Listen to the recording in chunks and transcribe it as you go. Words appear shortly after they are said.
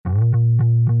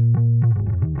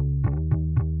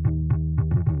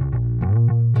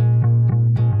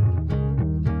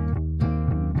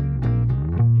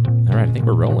think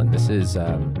we're rolling. This is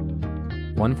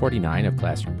 149 of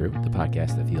Classroom Brew, the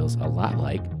podcast that feels a lot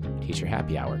like Teacher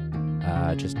Happy Hour,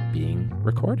 just being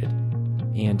recorded.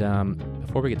 And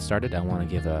before we get started, I want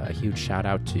to give a huge shout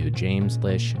out to James,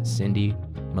 Lish, Cindy,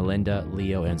 Melinda,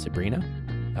 Leo, and Sabrina.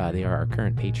 They are our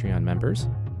current Patreon members,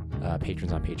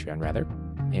 patrons on Patreon rather,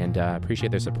 and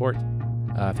appreciate their support.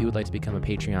 If you would like to become a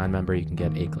Patreon member, you can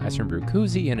get a Classroom Brew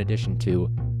koozie in addition to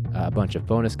a bunch of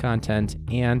bonus content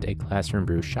and a Classroom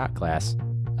Brew shot glass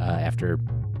after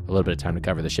a little bit of time to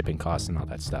cover the shipping costs and all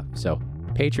that stuff. So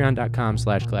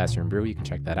patreon.com/classroombrew, you can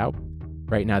check that out.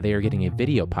 Right now they are getting a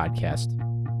video podcast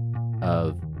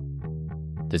of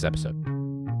this episode.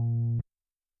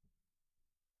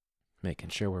 Making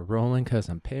sure we're rolling because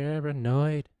I'm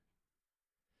paranoid.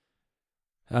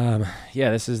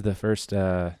 This is the first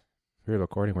real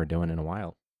recording we're doing in a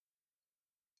while.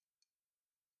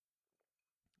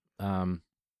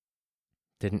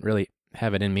 Didn't really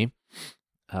have it in me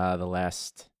the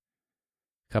last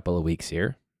couple of weeks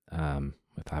here,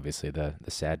 with obviously the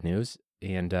sad news,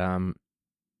 and we're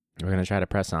going to try to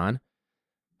press on.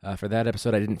 For that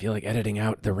episode, I didn't feel like editing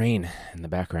out the rain in the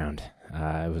background.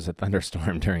 It was a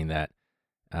thunderstorm during that.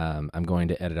 I'm going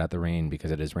to edit out the rain because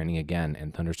it is raining again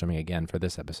and thunderstorming again for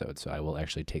this episode, so I will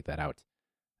actually take that out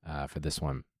for this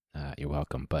one. You're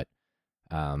welcome, but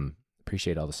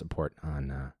appreciate all the support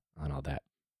on all that.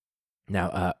 Now,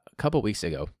 a couple weeks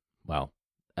ago, well,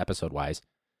 episode-wise,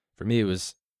 for me it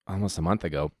was almost a month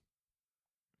ago,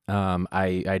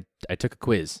 I took a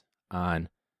quiz on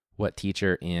what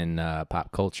teacher in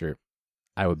pop culture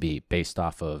I would be based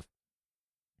off of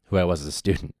who I was as a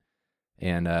student.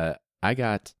 And I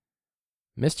got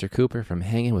Mr. Cooper from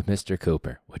Hanging with Mr.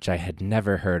 Cooper, which I had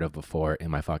never heard of before in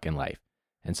my fucking life.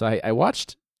 And so I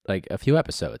watched like a few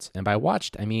episodes. And by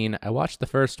watched, I mean I watched the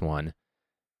first one,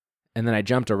 and then I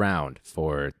jumped around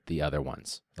for the other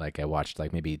ones. Like I watched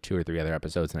like maybe 2 or 3 other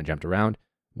episodes and I jumped around.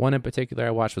 One in particular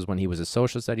I watched was when he was a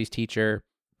social studies teacher.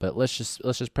 But let's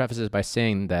just preface this by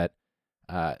saying that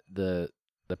the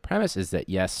premise is that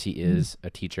yes, he is a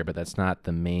teacher, but that's not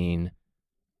the main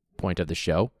point of the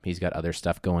show. He's got other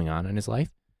stuff going on in his life,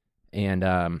 and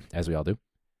as we all do.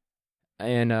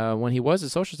 And when he was a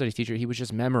social studies teacher, he was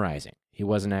just memorizing. He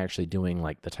wasn't actually doing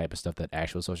like the type of stuff that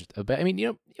actual social. But I mean,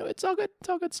 you know, it's all good. It's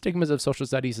all good. Stigmas of social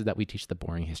studies is that we teach the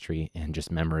boring history and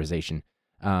just memorization.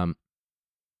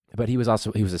 But he was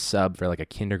a sub for like a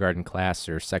kindergarten class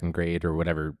or second grade or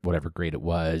whatever grade it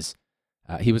was.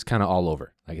 He was kind of all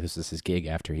over. Like this is his gig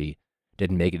after he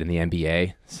didn't make it in the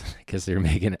NBA because they were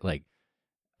making it like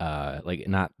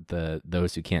not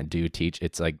those who can't do teach.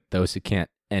 It's like those who can't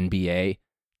NBA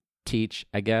teach,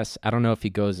 I guess. I don't know if he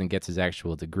goes and gets his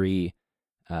actual degree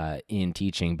in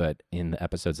teaching, but in the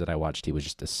episodes that I watched, he was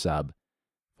just a sub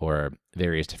for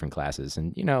various different classes.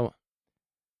 And, you know,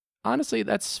 honestly,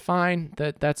 that's fine.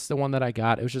 That's the one that I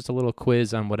got. It was just a little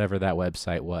quiz on whatever that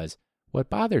website was. What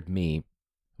bothered me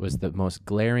was the most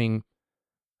glaring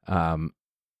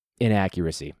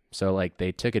inaccuracy. So, like,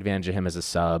 they took advantage of him as a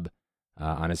sub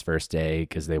on his first day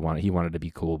because he wanted to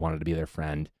be cool, wanted to be their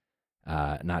friend,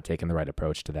 not taking the right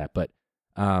approach to that. But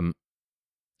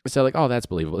so, like, oh, that's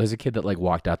believable. There's a kid that, like,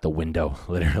 walked out the window,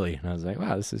 literally. And I was like,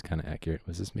 wow, this is kind of accurate.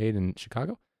 Was this made in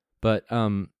Chicago? But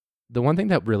the one thing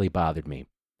that really bothered me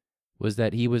was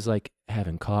that he was like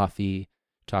having coffee,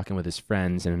 talking with his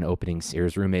friends in an opening, or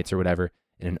his roommates or whatever,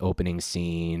 in an opening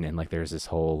scene, and like there's this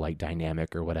whole like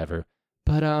dynamic or whatever.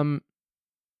 But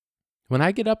when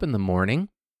I get up in the morning,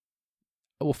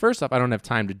 well, first off, I don't have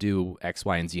time to do X,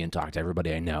 Y, and Z and talk to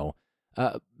everybody I know.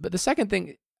 But the second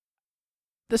thing,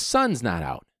 the sun's not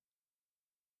out.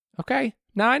 Okay?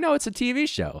 Now I know it's a TV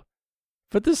show,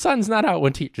 but the sun's not out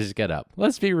when teachers get up.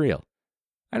 Let's be real.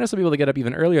 I know some people that get up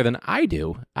even earlier than I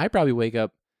do. I probably wake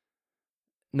up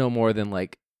no more than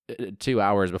like 2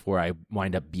 hours before I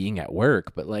wind up being at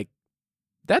work, but like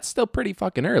that's still pretty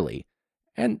fucking early.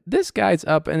 And this guy's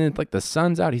up and it's like the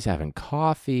sun's out. He's having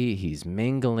coffee. He's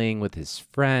mingling with his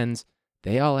friends.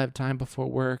 They all have time before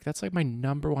work. That's like my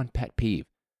number one pet peeve.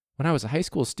 When I was a high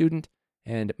school student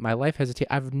and my life has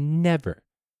I've never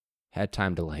had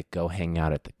time to like go hang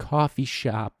out at the coffee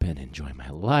shop and enjoy my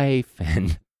life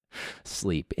and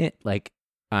sleep in. Like,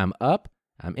 I'm up,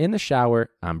 I'm in the shower,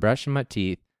 I'm brushing my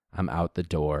teeth, I'm out the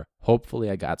door. Hopefully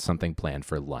I got something planned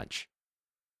for lunch.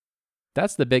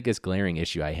 That's the biggest glaring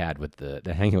issue I had with the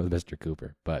hanging with Mr.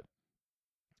 Cooper. But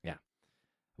yeah,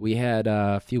 we had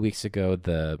a few weeks ago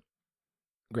the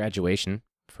graduation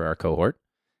for our cohort,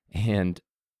 and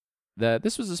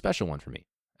this was a special one for me.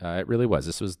 It really was.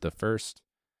 This was the first.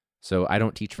 So I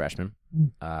don't teach freshmen.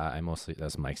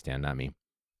 That's a mic stand, not me.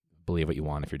 Believe what you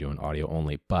want if you're doing audio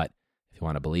only. But if you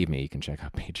want to believe me, you can check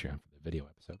out Patreon for the video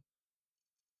episode.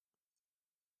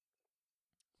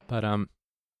 But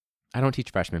I don't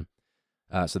teach freshmen.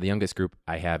 So the youngest group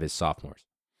I have is sophomores.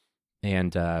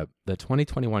 And the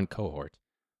 2021 cohort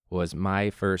was my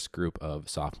first group of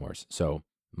sophomores. So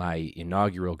my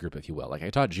inaugural group, if you will. Like I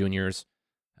taught juniors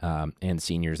and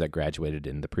seniors that graduated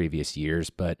in the previous years,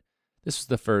 but this was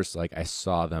the first, like I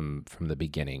saw them from the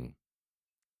beginning,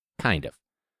 kind of.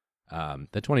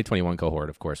 The 2021 cohort,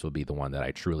 of course, will be the one that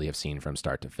I truly have seen from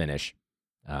start to finish.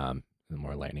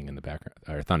 More lightning in the background,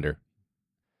 or thunder.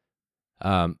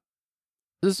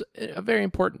 This is a very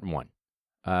important one,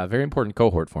 a very important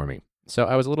cohort for me. So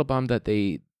I was a little bummed that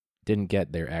they didn't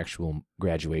get their actual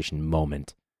graduation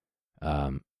moment.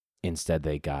 Instead,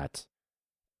 they got,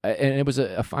 and it was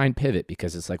a fine pivot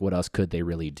because it's like, what else could they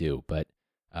really do? But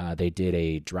they did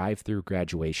a drive-through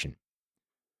graduation,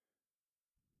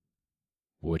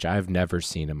 which I've never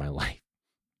seen in my life,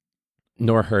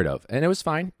 nor heard of. And it was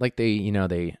fine. Like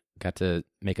they got to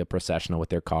make a processional with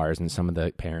their cars, and some of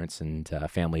the parents and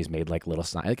families made like little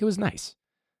signs. Like it was nice.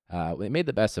 They made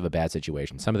the best of a bad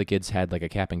situation. Some of the kids had like a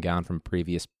cap and gown from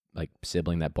previous like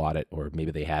sibling that bought it, or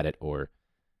maybe they had it or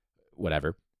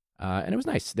whatever. And it was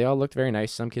nice. They all looked very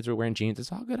nice. Some kids were wearing jeans.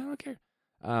 It's all good. I don't care.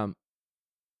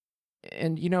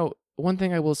 And one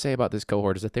thing I will say about this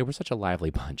cohort is that they were such a lively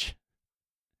bunch.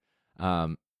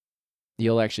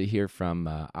 You'll actually hear from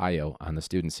Ayo on the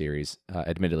student series.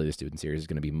 Admittedly, the student series is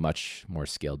going to be much more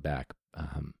scaled back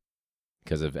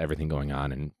because of everything going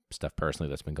on and stuff personally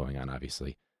that's been going on,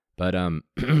 obviously. But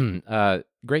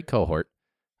great cohort.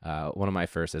 One of my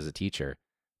first as a teacher.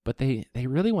 But they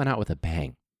really went out with a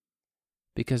bang.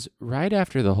 Because right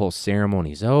after the whole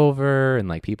ceremony's over and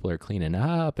like people are cleaning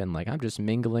up and like I'm just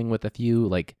mingling with a few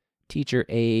like teacher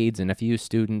aides and a few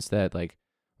students that like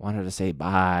wanted to say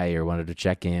bye or wanted to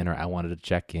check in, or I wanted to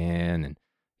check in. And,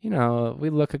 we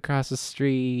look across the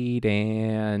street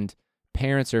and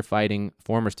parents are fighting,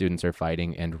 former students are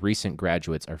fighting, and recent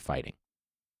graduates are fighting.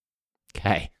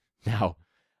 Okay. Now,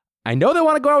 I know they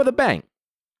want to go out with a bang.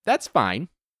 That's fine.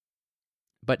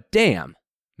 But damn,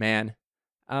 man.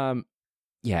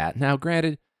 Yeah. Now,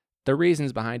 granted, the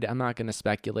reasons behind it, I'm not going to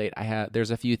speculate.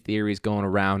 There's a few theories going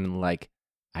around, and like,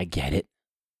 I get it.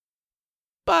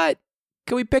 But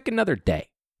can we pick another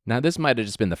day? Now, this might have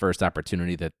just been the first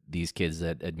opportunity that these kids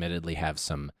that admittedly have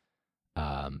some,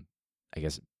 I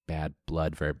guess, bad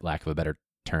blood, for lack of a better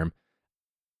term.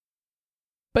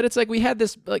 But it's like we had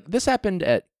this, like this happened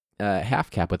at Half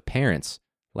Cap with parents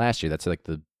last year. That's like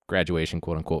the graduation,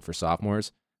 quote unquote, for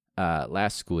sophomores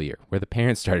last school year, where the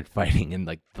parents started fighting in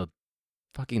like the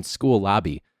fucking school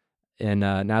lobby. And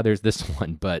now there's this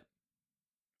one. But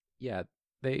yeah,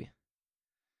 they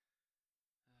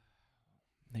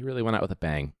really went out with a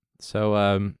bang.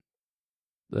 So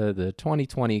the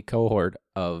 2020 cohort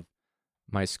of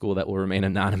my school that will remain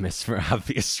anonymous for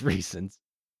obvious reasons.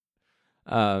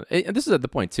 And this is at the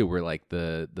point too where like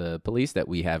the police that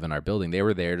we have in our building, they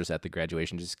were there just at the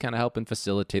graduation, just kind of helping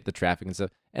facilitate the traffic and stuff.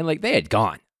 And like they had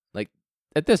gone. Like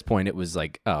at this point, it was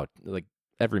like, oh, like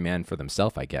every man for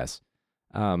themselves, I guess.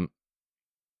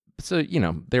 So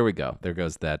there we go. There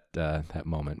goes that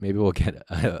moment. Maybe we'll get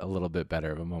a little bit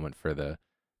better of a moment for the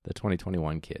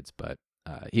 2021 kids. But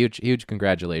huge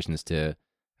congratulations to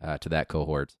that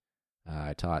cohort.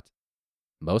 I taught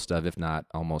most of, if not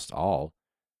almost all,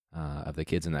 of the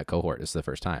kids in that cohort. This is the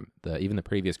first time. Even the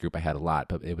previous group I had a lot,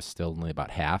 but it was still only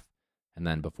about half. And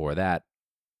then before that,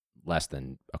 less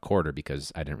than a quarter,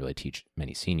 because I didn't really teach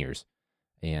many seniors.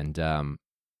 And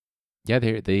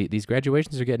these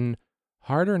graduations are getting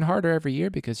harder and harder every year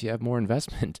because you have more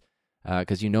investment,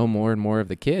 because more and more of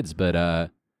the kids. But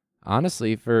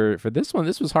honestly, for this one,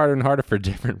 this was harder and harder for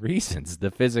different reasons. The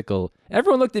physical,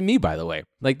 everyone looked at me, by the way.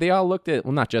 Like they all looked at,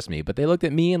 well, not just me, but they looked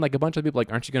at me and like a bunch of people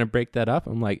like, aren't you going to break that up?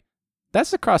 I'm like,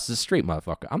 that's across the street,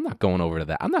 motherfucker. I'm not going over to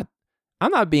that.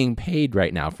 I'm not being paid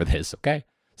right now for this, okay?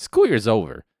 School year's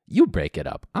over. You break it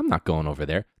up. I'm not going over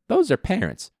there. Those are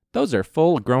parents. Those are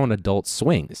full-grown adult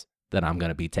swings that I'm going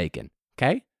to be taking,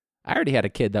 okay? I already had a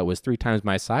kid that was 3 times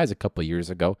my size a couple years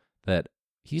ago that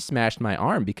he smashed my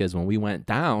arm because when we went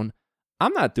down,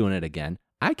 I'm not doing it again.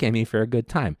 I came here for a good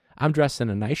time. I'm dressed in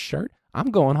a nice shirt.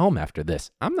 I'm going home after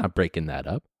this. I'm not breaking that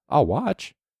up. I'll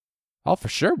watch. I'll for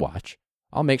sure watch.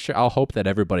 I'll make sure. I'll hope that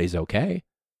everybody's okay.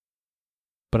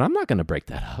 But I'm not going to break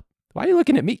that up. Why are you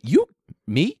looking at me? You.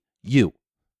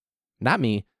 Not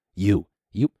me. You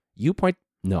point.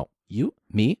 No. You,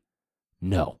 me,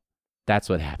 no. That's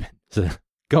what happened. So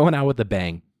going out with a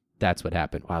bang. That's what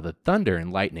happened. Wow, the thunder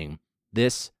and lightning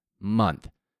this month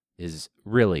is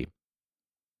really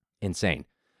insane.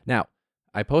 Now,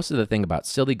 I posted the thing about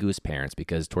silly goose parents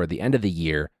because toward the end of the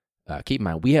year, keep in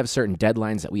mind, we have certain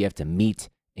deadlines that we have to meet,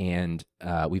 and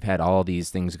we've had all these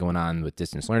things going on with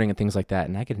distance learning and things like that.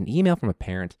 And I get an email from a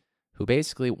parent who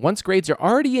basically, once grades are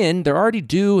already in, they're already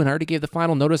due, and already gave the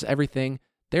final notice, everything,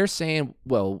 they're saying,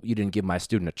 well, you didn't give my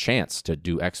student a chance to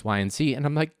do X, Y, and Z. And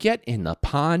I'm like, get in the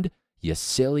pond, you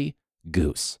silly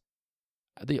goose.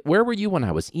 Where were you when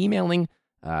I was emailing?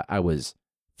 I was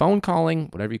phone calling,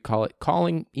 whatever you call it,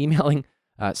 calling, emailing,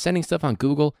 sending stuff on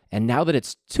Google. And now that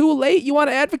it's too late, you want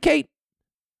to advocate?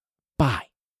 Bye,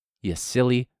 you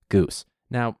silly goose.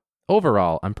 Now,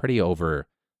 overall, I'm pretty over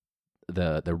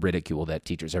the ridicule that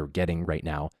teachers are getting right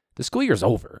now. The school year's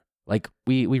over. Like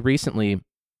we recently...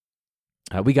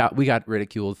 we got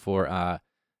ridiculed for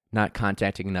not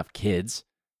contacting enough kids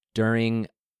during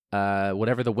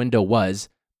whatever the window was,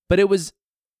 but it was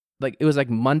like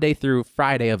Monday through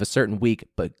Friday of a certain week,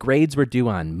 but grades were due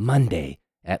on Monday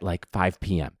at like 5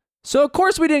 p.m. So of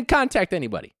course we didn't contact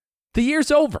anybody. The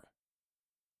year's over.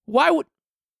 Why?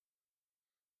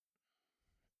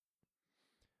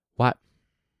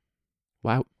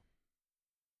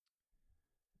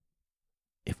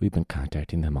 If we've been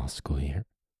contacting them all school year,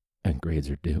 and grades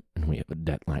are due, and we have a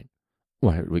deadline,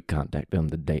 why would we contact them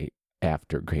the day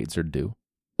after grades are due?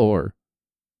 Or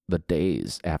the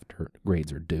days after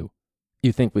grades are due?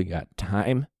 You think we got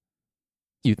time?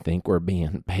 You think we're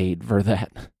being paid for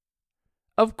that?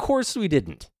 Of course we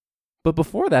didn't. But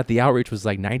before that, the outreach was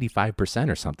like 95%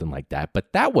 or something like that,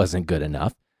 but that wasn't good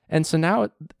enough. And so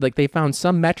now, like, they found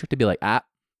some metric to be like,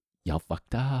 y'all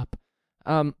fucked up.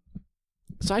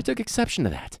 So I took exception to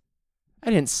that. I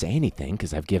didn't say anything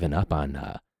because I've given up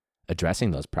on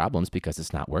addressing those problems because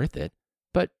it's not worth it.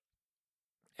 But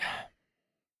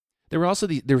there were also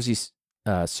these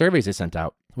surveys they sent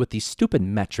out with these stupid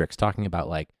metrics talking about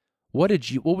like what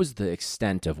was the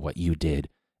extent of what you did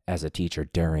as a teacher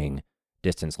during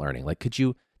distance learning? Like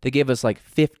they gave us like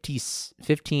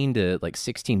 15 to like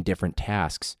 16 different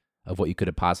tasks of what you could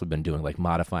have possibly been doing, like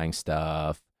modifying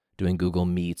stuff, doing Google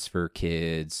Meets for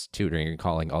kids, tutoring and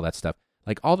calling, all that stuff.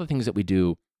 Like all the things that we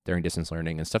do during distance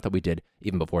learning and stuff that we did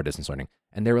even before distance learning.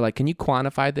 And they were like, can you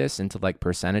quantify this into like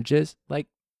percentages? Like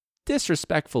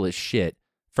disrespectful as shit,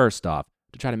 first off,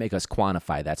 to try to make us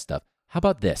quantify that stuff. How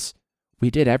about this?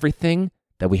 We did everything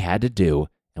that we had to do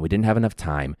and we didn't have enough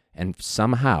time. And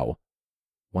somehow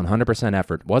 100%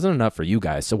 effort wasn't enough for you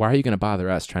guys. So why are you going to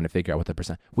bother us trying to figure out what the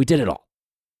percent? We did it all.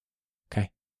 Okay.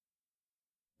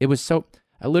 It was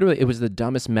the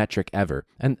dumbest metric ever.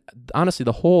 And honestly,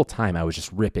 the whole time I was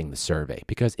just ripping the survey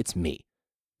because it's me.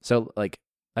 So like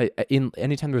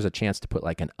anytime there was a chance to put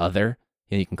like an other,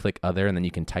 and you can click other and then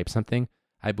you can type something,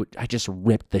 I just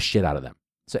ripped the shit out of them.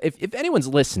 So if anyone's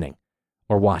listening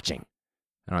or watching,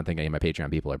 I don't think any of my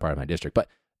Patreon people are part of my district, but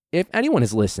if anyone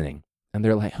is listening and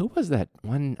they're like, who was that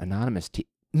one anonymous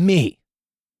me?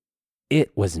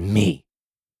 It was me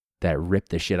that ripped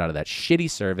the shit out of that shitty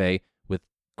survey with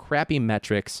crappy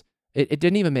metrics. It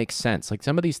didn't even make sense. Like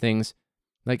some of these things,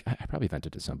 like I probably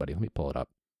vented to somebody. Let me pull it up.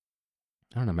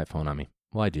 I don't have my phone on me.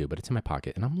 Well, I do, but it's in my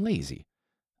pocket and I'm lazy.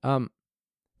 They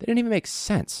didn't even make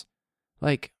sense.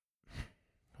 Like,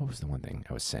 what was the one thing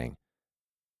I was saying?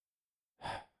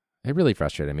 It really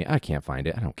frustrated me. I can't find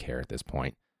it. I don't care at this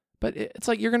point. But it's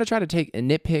like you're going to try to take a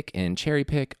nitpick and cherry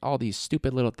pick all these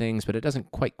stupid little things, but it doesn't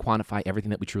quite quantify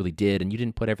everything that we truly did, and you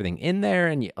didn't put everything in there,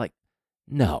 and you like,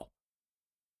 no.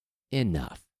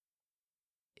 Enough.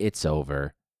 It's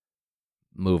over.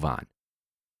 Move on.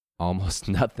 Almost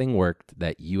nothing worked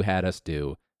that you had us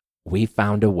do. We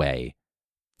found a way.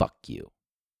 Fuck you.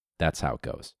 That's how it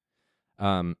goes.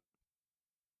 And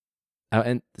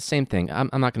the same thing, I'm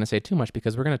not going to say too much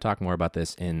because we're going to talk more about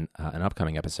this in an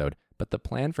upcoming episode, but the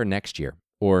plan for next year,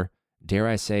 or dare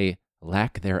I say,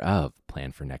 lack thereof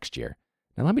plan for next year.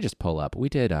 Now, let me just pull up. We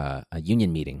did a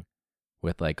union meeting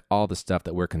with like all the stuff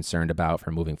that we're concerned about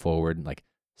for moving forward, like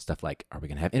stuff like, are we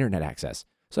going to have internet access?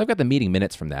 So I've got the meeting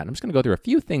minutes from that. And I'm just going to go through a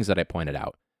few things that I pointed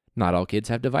out. Not all kids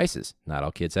have devices. Not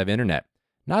all kids have internet.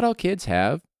 Not all kids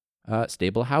have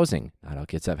stable housing. Not all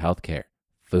kids have healthcare,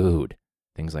 food,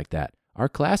 things like that. Our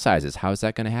class sizes, how is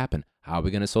that going to happen? How are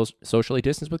we going to socially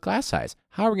distance with class size?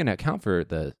 How are we going to account for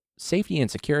the safety and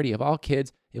security of all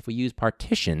kids if we use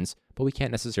partitions, but we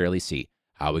can't necessarily see?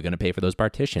 How are we going to pay for those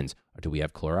partitions? Or do we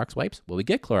have Clorox wipes? Will we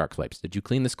get Clorox wipes? Did you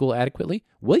clean the school adequately?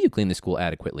 Will you clean the school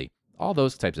adequately? All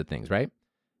those types of things, right?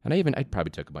 And I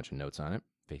probably took a bunch of notes on it.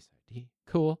 Face ID,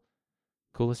 cool.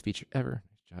 Coolest feature ever.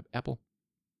 Nice job, Apple.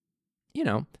 You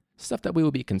know, stuff that we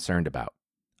will be concerned about.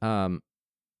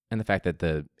 And the fact that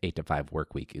the 8 to 5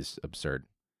 work week is absurd.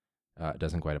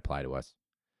 Doesn't quite apply to us.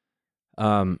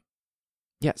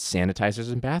 Yeah,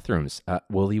 sanitizers in bathrooms.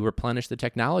 Will you replenish the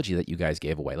technology that you guys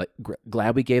gave away? Like,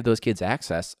 glad we gave those kids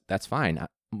access. That's fine.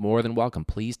 More than welcome.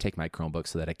 Please take my Chromebook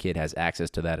so that a kid has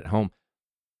access to that at home.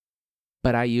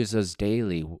 But I use those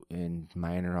daily, and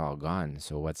mine are all gone.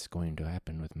 So what's going to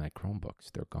happen with my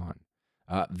Chromebooks? They're gone.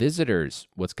 Visitors,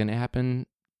 what's going to happen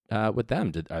with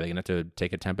them? Are they going to have to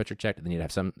take a temperature check? Do they need to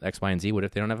have some X, Y, and Z? What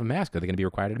if they don't have a mask? Are they going to be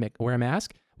required to wear a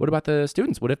mask? What about the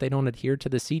students? What if they don't adhere to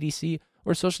the CDC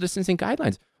or social distancing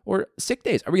guidelines? Or sick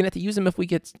days? Are we going to have to use them if we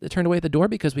get turned away at the door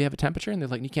because we have a temperature and they're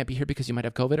like, you can't be here because you might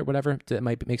have COVID or whatever that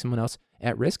might make someone else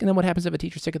at risk? And then what happens if a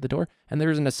teacher's sick at the door and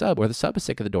there isn't a sub, or the sub is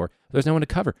sick at the door? There's no one to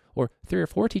cover. Or 3 or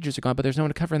 4 teachers are gone, but there's no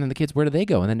one to cover. And then the kids, where do they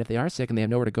go? And then if they are sick and they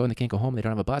have nowhere to go and they can't go home, they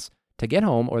don't have a bus to get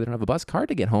home, or they don't have a bus card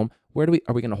to get home, are we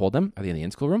going to hold them? Are they in the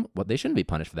in-school room? Well, they shouldn't be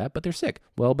punished for that, but they're sick.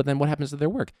 Well, but then what happens to their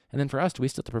work? And then for us, do we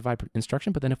still have to provide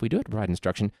instruction? But then if we do have to provide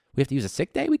instruction, we have to use a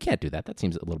sick day? We can't do that. That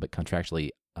seems a little bit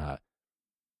contractually,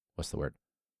 what's the word?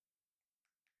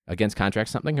 Against contract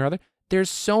something or other. There's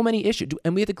so many issues.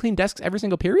 And we have to clean desks every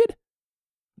single period?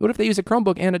 What if they use a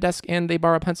Chromebook and a desk and they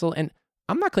borrow a pencil? And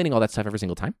I'm not cleaning all that stuff every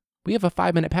single time. We have a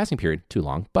 5-minute passing period. Too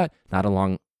long, but not a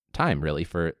long time, really,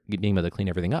 for being able to clean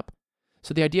everything up.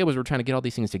 So the idea was we're trying to get all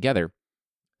these things together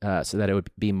so that it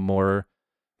would be more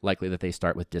likely that they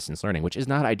start with distance learning, which is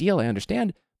not ideal, I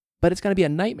understand, but it's going to be a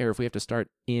nightmare if we have to start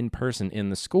in person in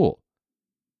the school.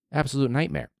 Absolute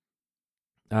nightmare.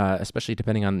 Especially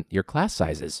depending on your class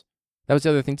sizes. That was the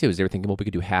other thing too, is they were thinking, well, we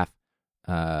could do half,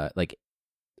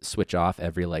 switch off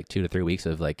every 2 to 3 weeks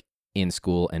of in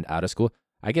school and out of school.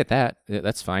 I get that.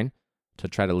 That's fine to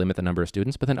try to limit the number of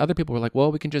students. But then other people were like,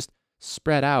 well, we can just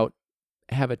spread out,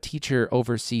 have a teacher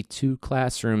oversee 2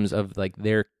 classrooms of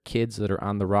their kids that are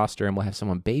on the roster, and we'll have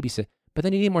someone babysit. But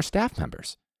then you need more staff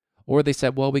members. Or they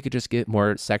said, well, we could just get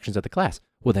more sections of the class.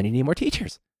 Well, then you need more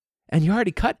teachers. And you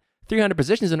already cut 300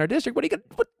 positions in our district. What are you going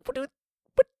to, what?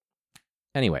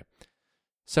 Anyway,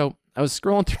 so I was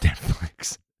scrolling through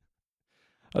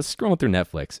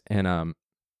Netflix. And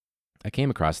I came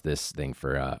across this thing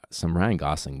for some Ryan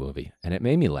Gosling movie, and it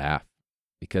made me laugh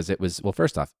because it was, well,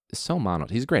 first off, so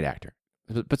monotone. He's a great actor,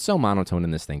 but so monotone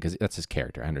in this thing because that's his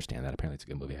character. I understand that. Apparently it's a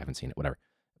good movie. I haven't seen it, whatever.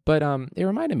 But it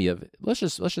reminded me of, let's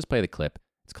just play the clip.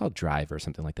 It's called Drive or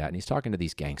something like that. And he's talking to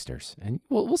these gangsters. And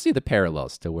we'll see the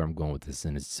parallels to where I'm going with this.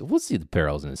 We'll see the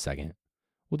parallels in a second.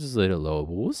 We'll just let it low,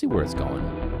 but we'll see where it's going.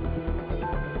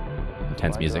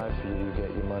 Intense music. For you to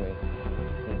get your money.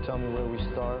 You tell me where we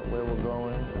start, where we're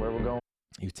going.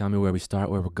 You tell me where we start,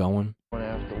 where we're going.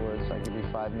 Afterwards, I give you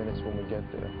 5 minutes when we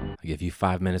get there. I give you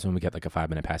 5 minutes when we get a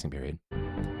 5-minute passing period.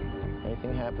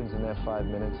 Anything happens in that 5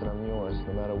 minutes and I'm yours,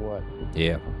 no matter what.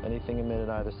 Yeah. Anything a minute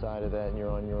either side of that and you're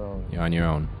on your own. You're on your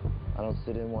own. I don't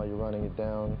sit in while you're running it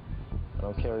down. I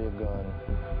don't carry a gun.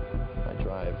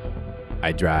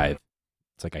 I drive.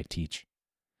 It's like I teach.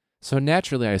 So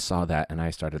naturally I saw that and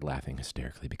I started laughing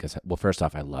hysterically because, well, first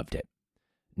off, I loved it.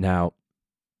 Now,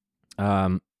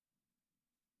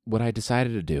 what I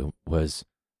decided to do was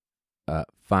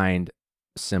find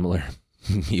similar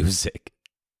music,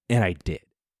 and I did.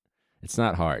 It's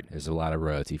not hard. There's a lot of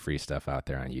royalty-free stuff out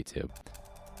there on YouTube.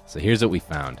 So here's what we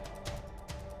found.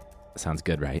 Sounds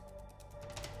good, right?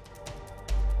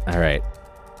 All right.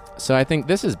 So I think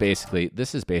this is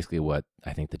basically what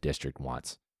I think the district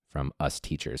wants from us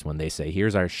teachers when they say,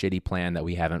 here's our shitty plan that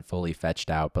we haven't fully fetched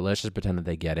out, but let's just pretend that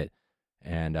they get it.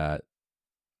 And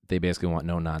they basically want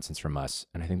no nonsense from us.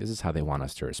 And I think this is how they want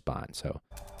us to respond. So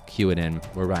cue it in.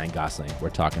 We're Ryan Gosling. We're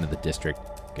talking to the district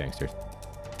gangsters.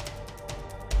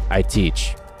 I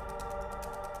teach.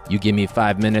 You give me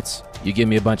 5 minutes. You give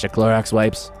me a bunch of Clorox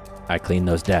wipes. I clean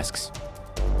those desks.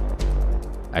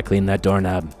 I clean that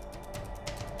doorknob.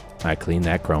 I clean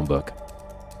that Chromebook.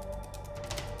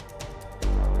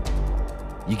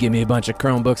 You give me a bunch of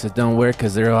Chromebooks that don't work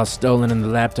because they're all stolen and the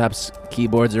laptop's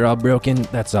keyboards are all broken.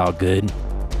 That's all good.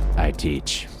 I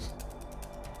teach.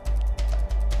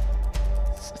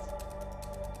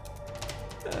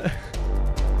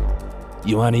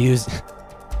 You want to use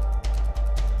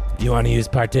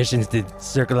partitions to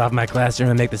circle off my classroom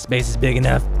and make the spaces big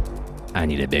enough? I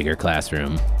need a bigger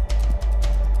classroom.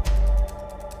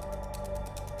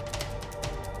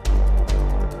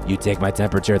 You take my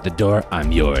temperature at the door,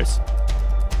 I'm yours.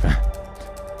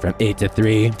 From 8 to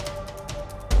 3,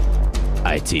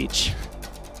 I teach.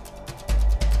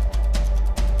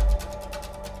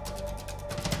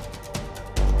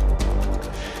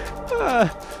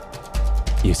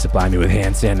 You supply me with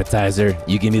hand sanitizer,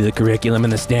 you give me the curriculum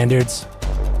and the standards,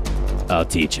 I'll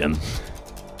teach them.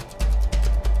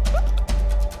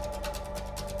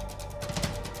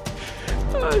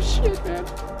 Oh shit, man.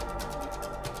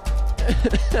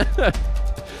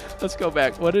 Let's go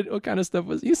back. What kind of stuff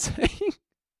was you saying?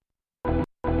 If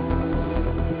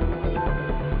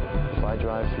I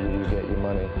drive for you, you get your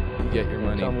money. You get your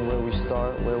money. Tell me where we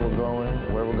start, where we're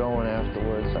going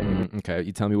afterwards. I can Okay,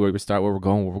 you tell me where we start, where we're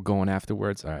going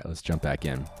afterwards. All right, let's jump back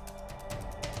in.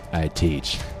 I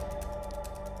teach.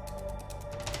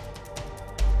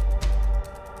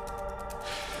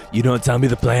 You don't tell me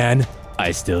the plan, I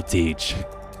still teach.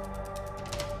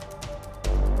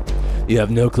 You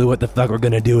have no clue what the fuck we're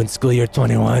gonna do in school year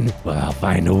 21? Well, I'll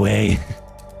find a way.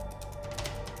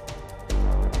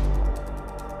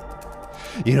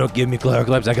 You don't give me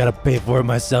chloroglips, I gotta pay for it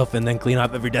myself and then clean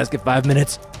off every desk in 5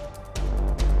 minutes?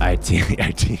 I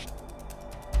teach.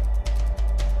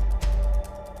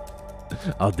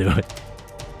 I'll do it.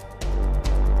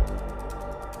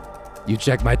 You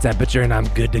check my temperature and I'm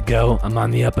good to go. I'm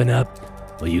on the up and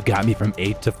up. Well, you got me from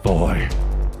 8 to 4.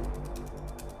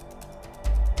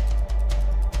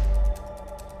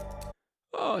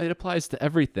 Oh, it applies to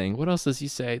everything. What else does he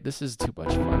say? This is too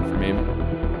much fun for me.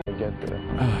 get there.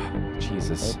 Oh,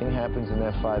 Jesus. Anything happens in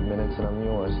that 5 minutes and I'm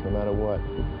yours, no matter what.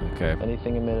 Okay.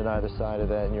 Anything a minute either side of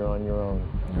that and you're on your own.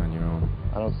 You're on your own.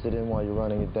 I don't sit in while you're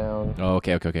running it down. Oh,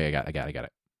 okay. I got it.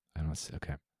 I don't see.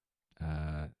 Okay.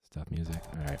 Stop music.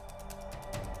 All right.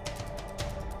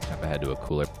 Jump ahead to a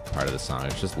cooler part of the song.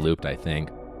 It's just looped, I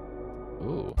think.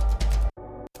 Ooh.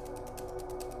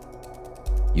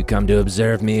 You come to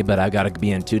observe me, but I gotta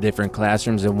be in 2 different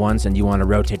classrooms at once, and you want to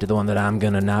rotate to the one that I'm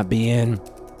gonna not be in?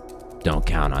 Don't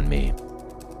count on me.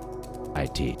 I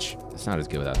teach. It's not as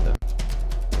good without the...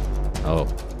 Oh.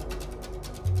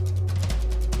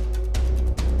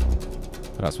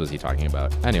 What else was he talking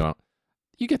about? Anyway,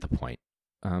 you get the point.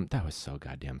 That was so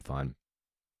goddamn fun.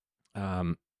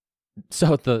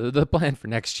 So the plan for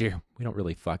next year, we don't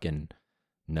really fucking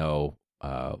know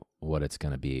what it's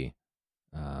gonna be.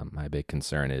 My big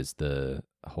concern is the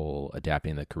whole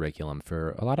adapting the curriculum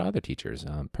for a lot of other teachers.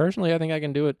 Personally, I think I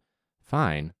can do it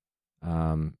fine.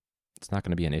 It's not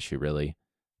going to be an issue, really.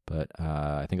 But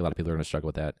I think a lot of people are going to struggle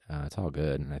with that. It's all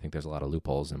good, and I think there's a lot of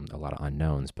loopholes and a lot of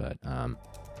unknowns. But,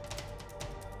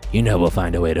 we'll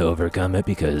find a way to overcome it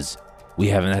because we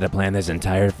haven't had a plan this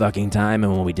entire fucking time,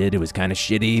 and when we did, it was kind of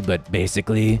shitty. But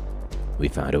basically, we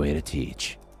found a way to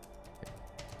teach.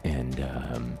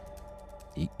 And,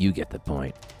 you get the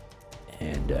point.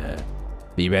 And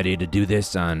be ready to do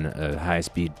this on a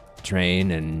high-speed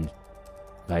train and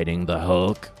fighting the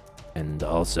Hulk. And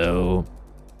also,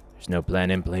 there's no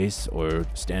plan in place or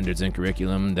standards in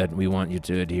curriculum that we want you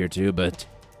to adhere to, but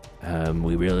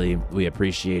we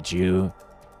appreciate you.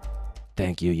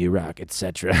 Thank you, you rock,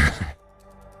 etc.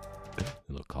 A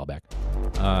little callback.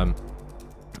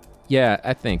 Yeah,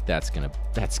 I think that's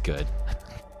good.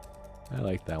 I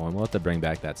like that one. We'll have to bring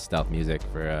back that stealth music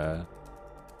for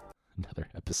another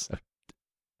episode.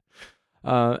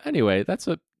 Anyway, that's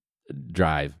what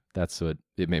Drive. That's what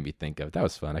it made me think of. That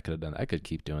was fun. I could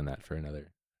keep doing that for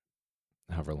another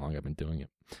however long I've been doing it.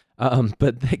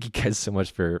 But thank you guys so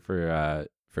much for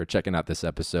checking out this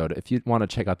episode. If you want to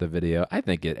check out the video, I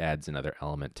think it adds another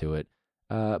element to it.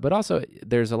 But also,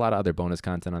 there's a lot of other bonus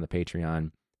content on the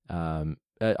Patreon.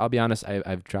 I'll be honest,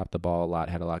 I've dropped the ball a lot,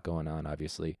 had a lot going on,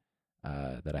 obviously.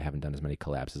 That I haven't done as many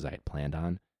collabs as I had planned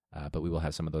on, but we will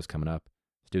have some of those coming up.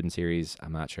 Student series,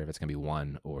 I'm not sure if it's going to be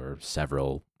one or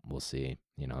several. We'll see.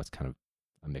 It's kind of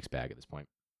a mixed bag at this point.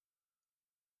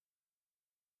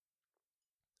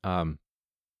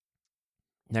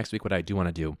 Next week, what I do want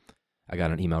to do, I got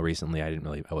an email recently. I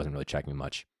wasn't really checking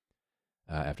much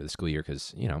after the school year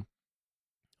because, a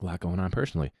lot going on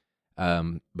personally.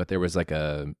 But there was like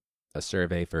a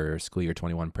survey for school year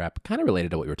 21 prep, kind of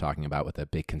related to what we were talking about with the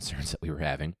big concerns that we were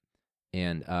having.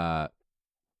 And, I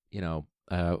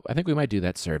think we might do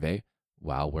that survey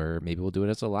while maybe we'll do it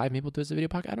as a live, maybe we'll do it as a video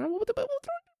podcast. I don't know, we'll do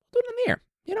it in the air,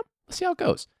 we'll see how it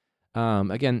goes.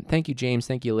 Again, thank you, James.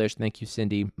 Thank you, Lish. Thank you,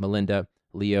 Cindy, Melinda,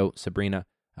 Leo, Sabrina.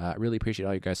 Really appreciate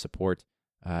all your guys' support.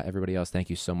 Everybody else, thank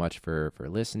you so much for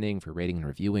listening, for rating and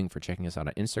reviewing, for checking us out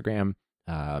on Instagram,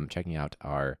 checking out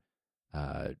our,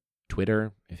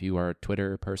 Twitter, if you are a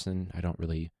Twitter person. I don't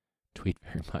really tweet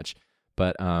very much,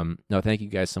 but no, thank you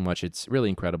guys so much. It's really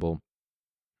incredible.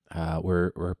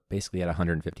 We're basically at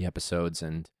 150 episodes,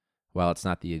 and while it's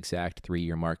not the exact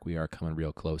 3-year mark, we are coming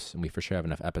real close, and we for sure have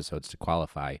enough episodes to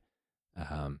qualify.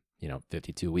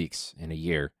 52 weeks in a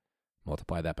year,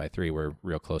 multiply that by 3, we're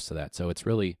real close to that. So it's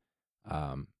really,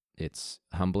 it's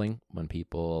humbling when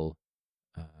people,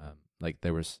 like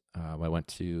there was, when I went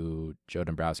to Joe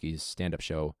Dombrowski's stand-up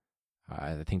show.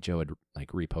 I think Joe had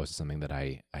reposted something that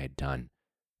I had done,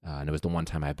 and it was the one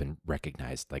time I've been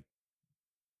recognized. Like,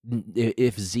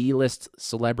 if Z-list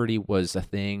celebrity was a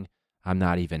thing, I'm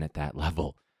not even at that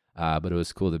level. But it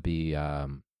was cool to be, I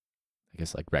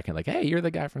guess, like reckon, like, hey, you're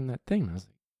the guy from that thing. And I was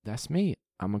like, that's me.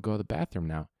 I'm gonna go to the bathroom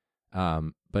now.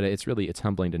 But it's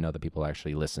humbling to know that people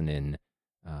actually listen in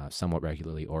somewhat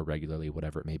regularly or regularly,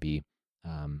 whatever it may be.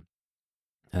 And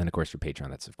then, of course, for Patreon,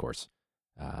 that's, of course,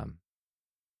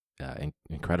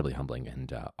 incredibly humbling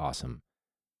and awesome.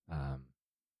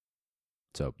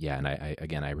 So, yeah, and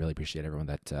I really appreciate everyone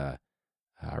that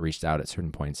reached out at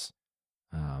certain points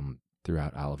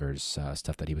throughout Oliver's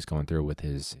stuff that he was going through with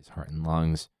his heart and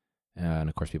lungs. And,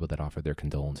 of course, people that offered their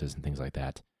condolences and things like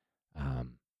that.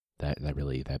 That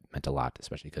meant a lot,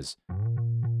 especially because,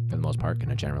 for the most part, going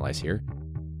to generalize here,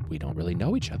 we don't really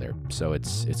know each other. So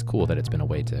it's cool that it's been a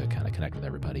way to kind of connect with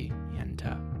everybody. And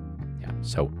yeah,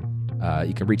 so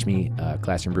you can reach me,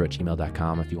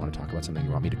 classroombrew@gmail.com, if you want to talk about something,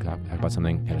 you want me to talk about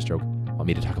something, had a stroke, want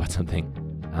me to talk about something.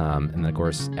 And then, of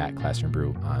course, at Classroom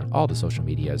Brew on all the social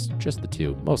medias, just the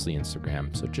two, mostly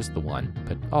Instagram, so just the one,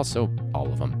 but also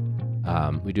all of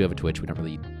them. We do have a Twitch. We don't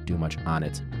really do much on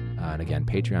it. And again,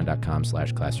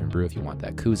 patreon.com/classroombrew if you want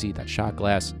that koozie, that shot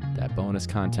glass, that bonus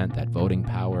content, that voting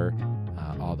power,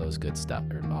 all those good stuff,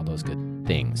 or all those good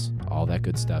things, all that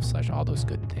good stuff / all those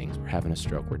good things. We're having a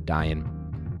stroke. We're dying.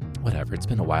 Whatever. It's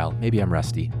been a while. Maybe I'm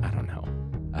rusty. I don't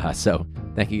know. So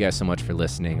thank you guys so much for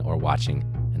listening or watching.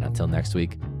 And until next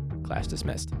week, class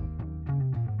dismissed.